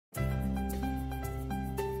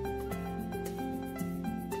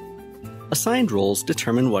Assigned roles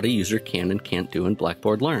determine what a user can and can't do in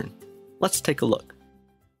Blackboard Learn. Let's take a look.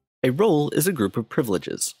 A role is a group of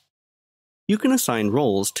privileges. You can assign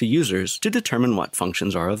roles to users to determine what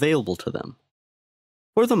functions are available to them.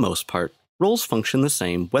 For the most part, roles function the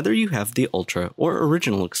same whether you have the Ultra or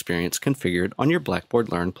Original experience configured on your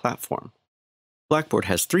Blackboard Learn platform. Blackboard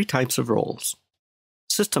has 3 types of roles: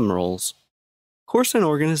 system roles, course and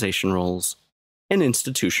organization roles, and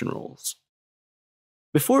institution roles.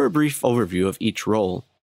 Before a brief overview of each role,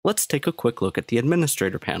 let's take a quick look at the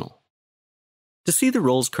Administrator panel. To see the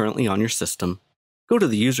roles currently on your system, go to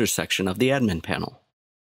the Users section of the Admin panel.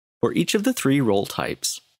 For each of the 3 role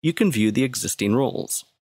types, you can view the existing roles.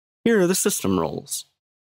 Here are the system roles.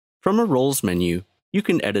 From a Roles menu, you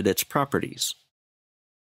can edit its properties.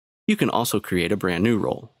 You can also create a brand new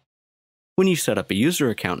role. When you set up a user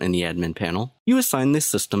account in the Admin panel, you assign the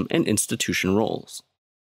system and institution roles.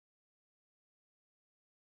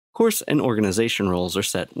 Course and organization roles are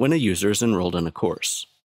set when a user is enrolled in a course.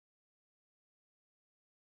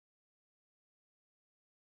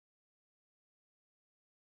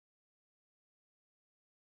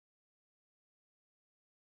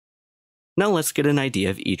 Now let's get an idea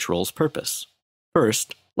of each role's purpose.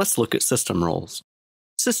 First, let's look at system roles.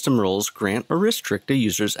 System roles grant or restrict a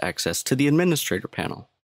user's access to the Administrator panel.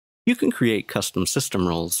 You can create custom system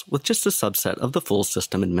roles with just a subset of the full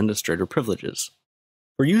system administrator privileges.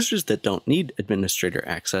 For users that don't need administrator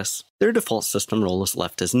access, their default system role is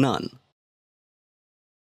left as none.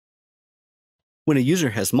 When a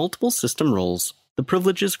user has multiple system roles, the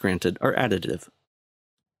privileges granted are additive.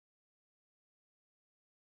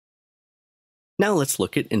 Now let's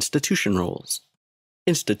look at institution roles.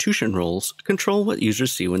 Institution roles control what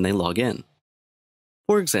users see when they log in.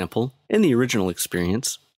 For example, in the original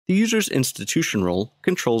experience, the user's institution role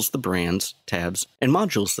controls the brands, tabs, and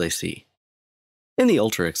modules they see. In the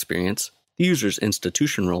Ultra experience, the user's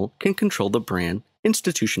institution role can control the brand,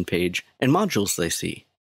 institution page, and modules they see.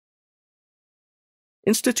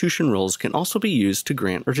 Institution roles can also be used to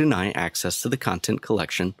grant or deny access to the content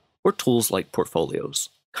collection or tools like portfolios.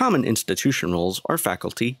 Common institution roles are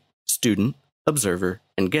faculty, student, observer,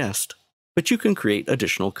 and guest, but you can create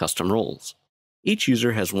additional custom roles. Each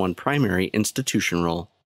user has one primary institution role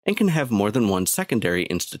and can have more than one secondary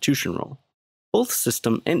institution role. Both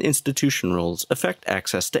system and institution roles affect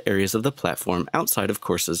access to areas of the platform outside of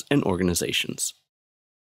courses and organizations.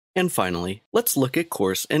 And finally, let's look at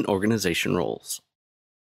course and organization roles.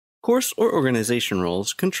 Course or organization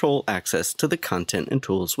roles control access to the content and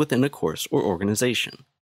tools within a course or organization.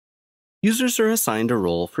 Users are assigned a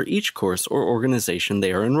role for each course or organization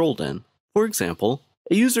they are enrolled in. For example,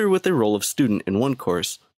 a user with a role of student in one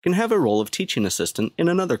course can have a role of teaching assistant in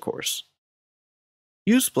another course.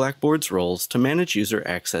 Use Blackboard's roles to manage user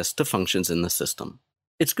access to functions in the system.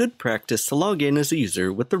 It's good practice to log in as a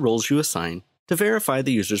user with the roles you assign to verify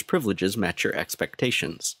the user's privileges match your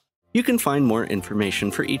expectations. You can find more information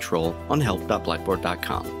for each role on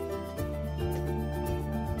help.blackboard.com.